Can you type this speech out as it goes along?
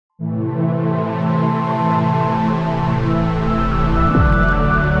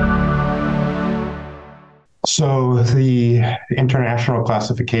So the International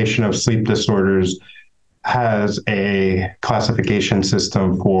Classification of Sleep Disorders has a classification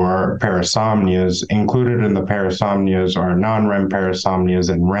system for parasomnias. Included in the parasomnias are non-REM parasomnias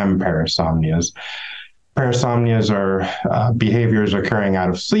and REM parasomnias. Parasomnias are behaviors occurring out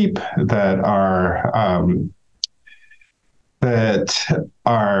of sleep that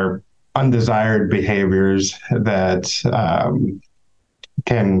are undesired behaviors that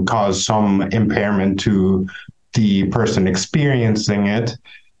can cause some impairment to the person experiencing it.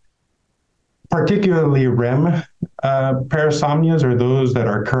 Particularly REM parasomnias are those that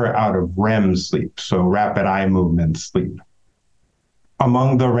occur out of REM sleep, so rapid eye movement sleep.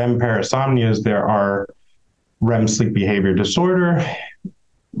 Among the REM parasomnias, there are REM sleep behavior disorder,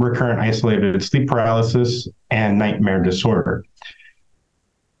 recurrent isolated sleep paralysis, and nightmare disorder.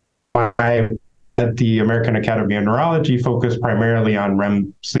 I, at the American Academy of Neurology, focus primarily on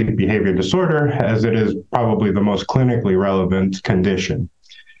REM sleep behavior disorder, as it is probably the most clinically relevant condition.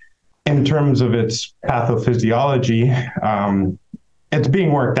 In terms of its pathophysiology, it's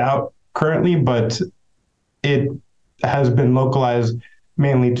being worked out currently, but it has been localized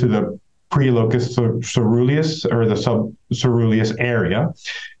mainly to the pre-locus coeruleus or the subcoeruleus area.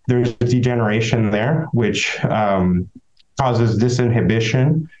 There's degeneration there, which causes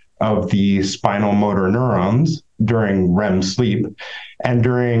disinhibition of the spinal motor neurons during REM sleep. And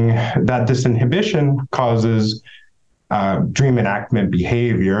during that disinhibition causes dream enactment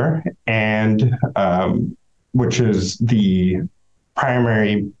behavior, and which is the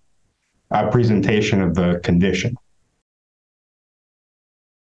primary presentation of the condition.